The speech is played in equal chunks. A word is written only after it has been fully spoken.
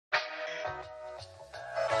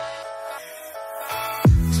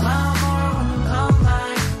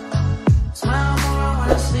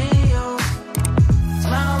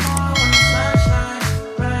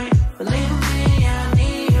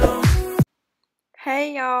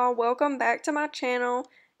Hey y'all, welcome back to my channel.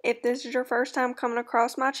 If this is your first time coming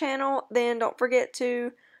across my channel, then don't forget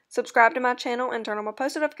to subscribe to my channel and turn on my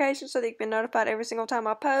post notifications so that you can be notified every single time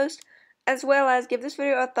I post, as well as give this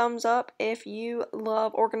video a thumbs up if you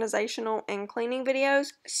love organizational and cleaning videos.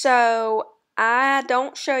 So I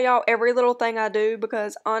don't show y'all every little thing I do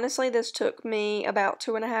because honestly this took me about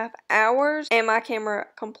 2.5 hours and my camera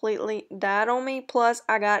completely died on me. Plus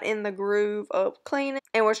I got in the groove of cleaning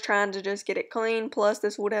and was trying to just get it clean. Plus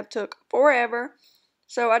this would have took forever.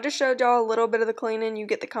 So I just showed y'all a little bit of the cleaning. You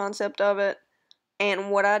get the concept of it.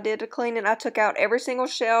 And what I did to clean it, I took out every single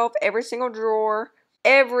shelf, every single drawer,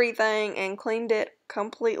 everything, and cleaned it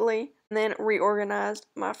completely. And then reorganized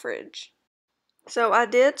my fridge. So I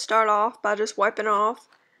did start off by just wiping off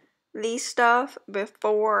the stuff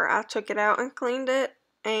before I took it out and cleaned it.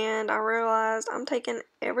 And I realized I'm taking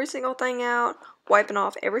every single thing out, wiping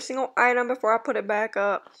off every single item before I put it back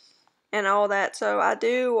up and all that. So I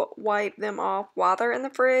do wipe them off while they're in the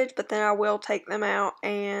fridge, but then I will take them out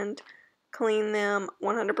and clean them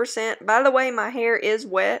 100%. By the way, my hair is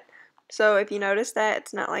wet, so if you notice that,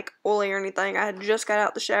 it's not like oily or anything. I had just got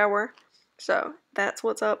out the shower, so that's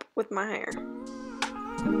what's up with my hair.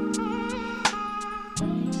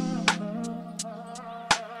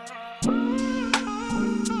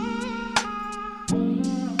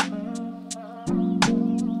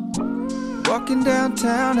 Walking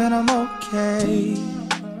downtown and I'm okay.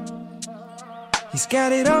 He's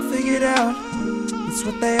got it all figured out. It's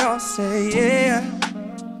what they all say, yeah.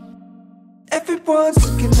 Everyone's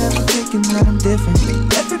looking at me thinking that I'm different.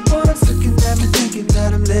 Everyone's looking at me thinking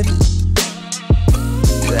that I'm living.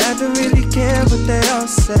 But I don't really care what they all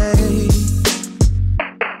say.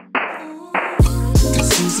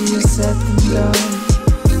 It's easier said than done.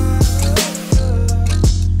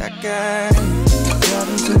 That guy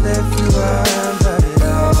problems with everyone, but it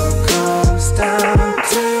all comes down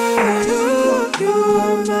to you. You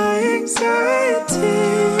are my anxiety.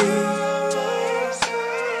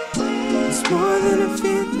 It's more than a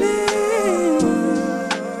feeling.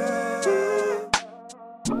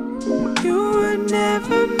 You were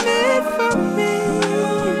never meant for me,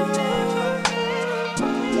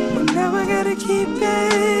 but now I gotta keep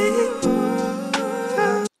it.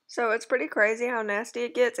 So it's pretty crazy how nasty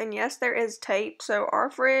it gets, and yes, there is tape. So our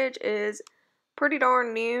fridge is pretty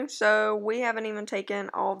darn new, so we haven't even taken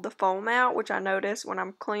all of the foam out, which I noticed when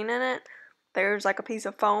I'm cleaning it. There's like a piece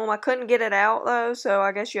of foam. I couldn't get it out though, so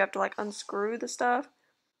I guess you have to like unscrew the stuff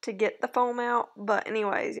to get the foam out. But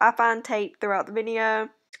anyways, I find tape throughout the video.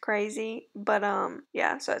 It's crazy, but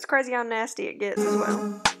yeah, so it's crazy how nasty it gets as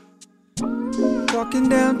well. Walking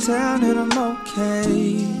downtown and I'm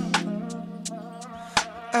okay.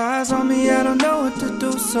 Eyes on me, I don't know what to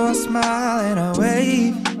do, so I smile and I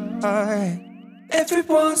wave. Alright.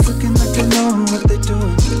 Everyone's looking like they know what they're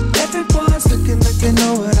doing. Everyone's looking like they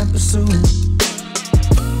know what I'm pursuing.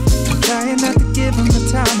 I'm trying not to give them the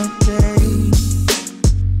time of day.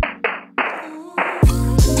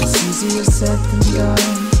 It's easier said than done.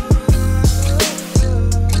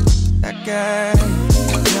 That guy,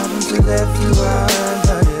 problems with everyone,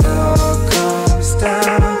 but it all comes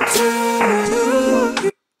down to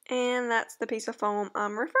you. And that's the piece of foam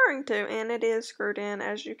I'm referring to, and it is screwed in,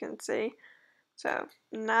 as you can see. So,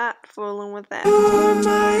 not fooling with that. You are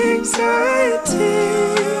my anxiety.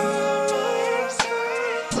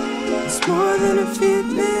 It's more than a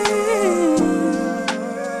feeling.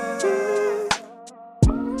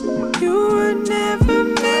 You were never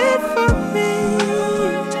meant for me,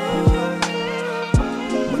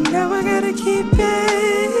 but now I gotta keep it.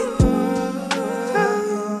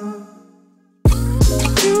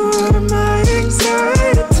 You are my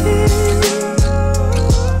anxiety.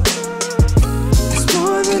 It's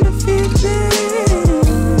more than a feeling.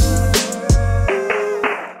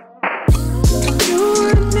 You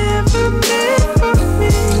were never meant for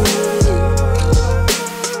me,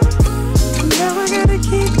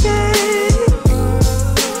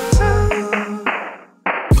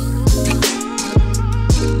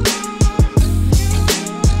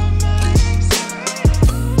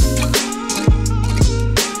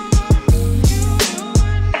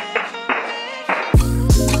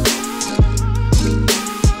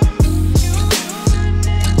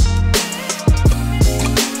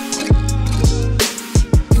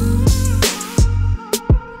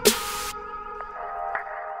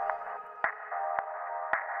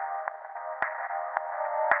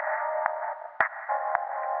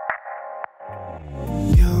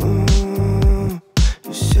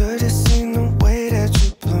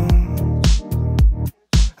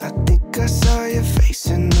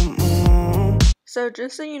 So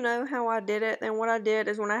just so you know how I did it, then what I did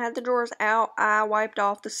is when I had the drawers out, I wiped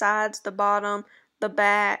off the sides, the bottom, the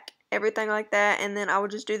back, everything like that, and then I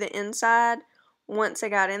would just do the inside once I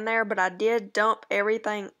got in there. But I did dump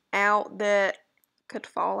everything out that could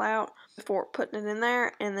fall out before putting it in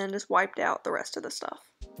there, and then just wiped out the rest of the stuff.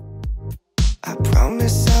 I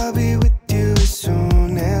promise I'll be with you as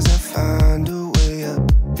soon as I find a way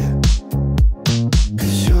up, yeah.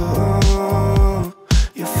 'Cause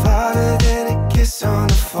you're farther than a kiss on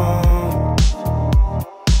the phone.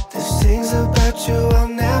 There's things about you I'll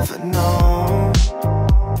never know.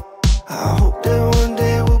 I hope that one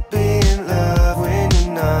day we'll be in love when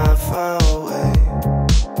you're not far away.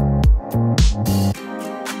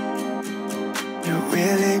 You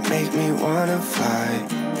really make me wanna fly,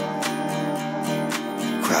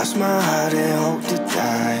 cross my heart and hope to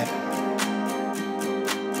die.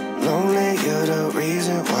 Lonely, you're the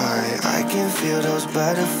reason why I can feel those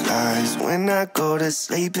butterflies when I go to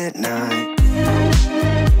sleep at night.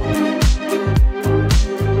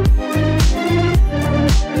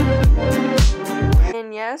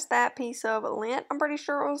 And yes, that piece of lint, I'm pretty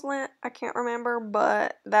sure it was lint, I can't remember,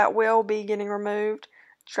 but that will be getting removed.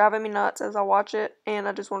 It's driving me nuts as I watch it, and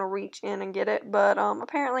I just want to reach in and get it, but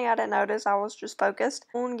apparently I didn't notice. I was just focused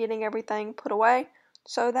on getting everything put away,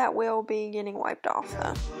 so that will be getting wiped off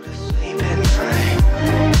though.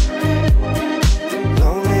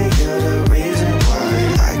 Lonely, you're the reason why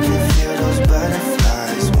I can feel those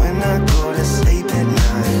butterflies when I go to sleep at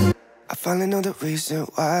night. I finally know the reason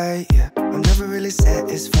why, yeah. I'm never really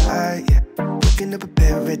satisfied, yeah. Waking up a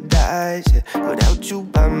paradise, yeah, without you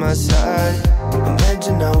by my side.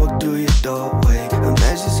 Imagine I walk through your doorway.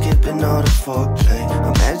 Imagine skipping all the foreplay.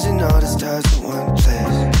 Imagine all the stars in one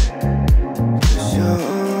place. 'Cause you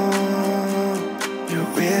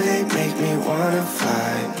really make me wanna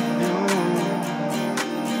fly,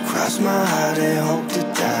 cross my heart and hope to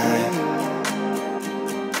die.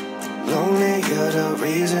 Lonely, you're the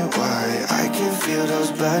reason why I can feel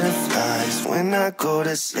those butterflies when I go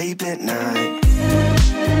to sleep at night.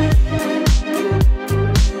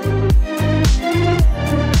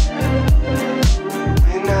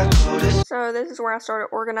 So this is where I started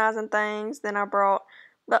organizing things. Then I brought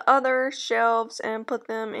the other shelves and put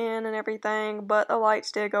them in and everything, but the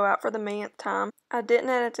lights did go out for the millionth time. I didn't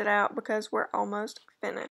edit it out because we're almost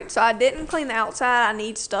finished. So I didn't clean the outside. I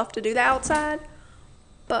need stuff to do the outside,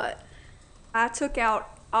 but I took out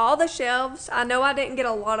all the shelves. I know I didn't get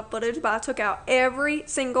a lot of footage, but I took out every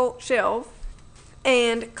single shelf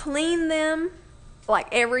and cleaned them, like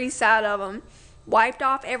every side of them. Wiped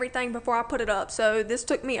off everything before I put it up. So this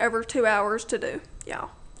took me over 2 hours to do,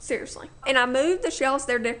 y'all. Seriously. And I moved the shelves.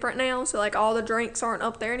 They're different now, so like all the drinks aren't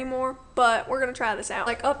up there anymore, but we're gonna try this out.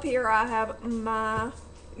 Like up here I have my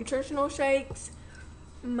nutritional shakes,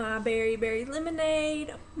 my berry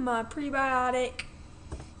lemonade, my prebiotic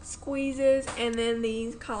squeezes, and then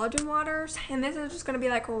these collagen waters. And this is just gonna be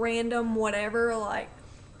like random whatever, like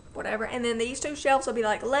whatever. And then these two shelves will be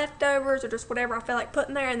like leftovers or just whatever I feel like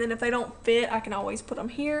putting there. And then if they don't fit, I can always put them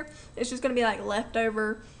here. It's just gonna be like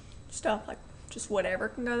leftover stuff, like just whatever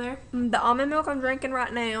can go there. The almond milk I'm drinking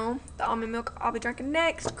right now. The almond milk I'll be drinking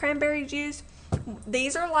next. Cranberry juice.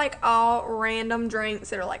 These are like all random drinks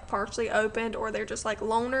that are like partially opened, or they're just like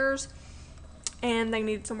loners and they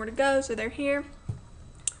need somewhere to go, so they're here.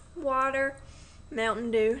 Water,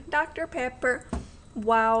 Mountain Dew, Dr. Pepper,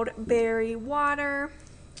 wild berry water,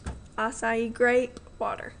 acai grape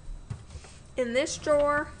water. In this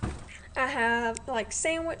drawer I have like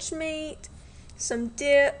sandwich meat, some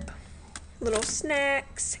dip, little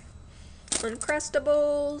snacks,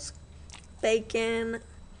 Uncrustables, bacon.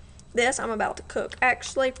 This I'm about to cook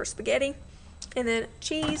actually for spaghetti, and then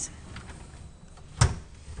cheese.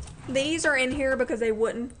 These are in here because they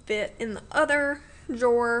wouldn't fit in the other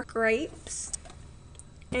drawer. Grapes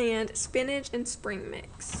and spinach and spring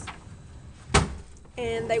mix,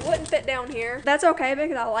 and they wouldn't fit down here. That's okay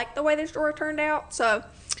because I like the way this drawer turned out. So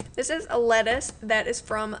this is a lettuce that is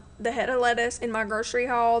from the head of lettuce in my grocery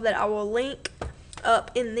haul that I will link up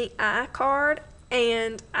in the iCard,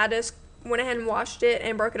 and I just went ahead and washed it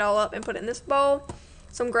and broke it all up and put it in this bowl.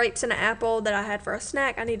 Some grapes and an apple that I had for a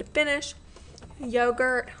snack I need to finish.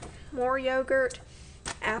 Yogurt, more yogurt,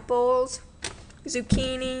 apples,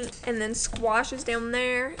 zucchini, and then squashes down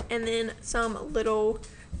there, and then some little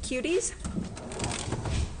cuties.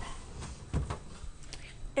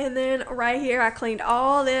 And then right here I cleaned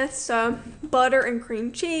all this, so butter and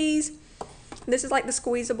cream cheese. This is like the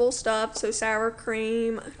squeezable stuff, so sour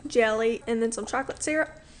cream, jelly, and then some chocolate syrup,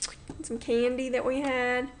 and some candy that we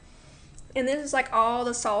had. And this is like all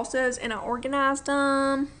the sauces, and I organized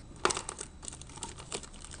them.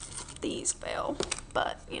 these fell,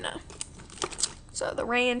 but you know. So the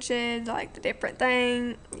ranches, like the different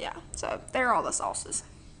thing, yeah. So they're all the sauces.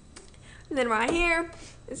 And then right here,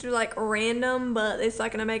 this is like random, but it's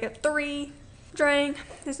like an omega-3 drink.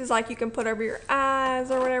 This is like you can put over your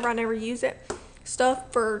eyes or whatever. I never use it.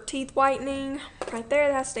 Stuff for teeth whitening. Right there,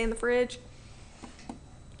 that has to stay in the fridge.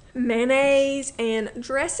 Mayonnaise and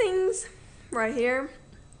dressings right here.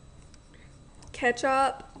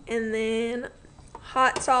 Ketchup, and then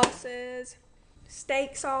hot sauces,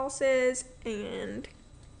 steak sauces, and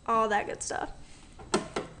all that good stuff.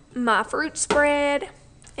 My fruit spread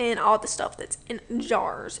and all the stuff that's in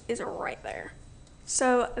jars is right there.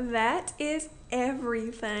 So that is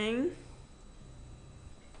everything.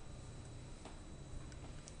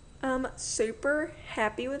 I'm super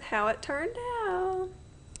happy with how it turned out.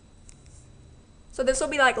 So this will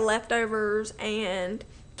be like leftovers, and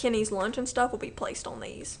Kenny's lunch and stuff will be placed on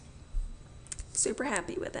these. Super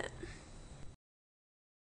happy with it.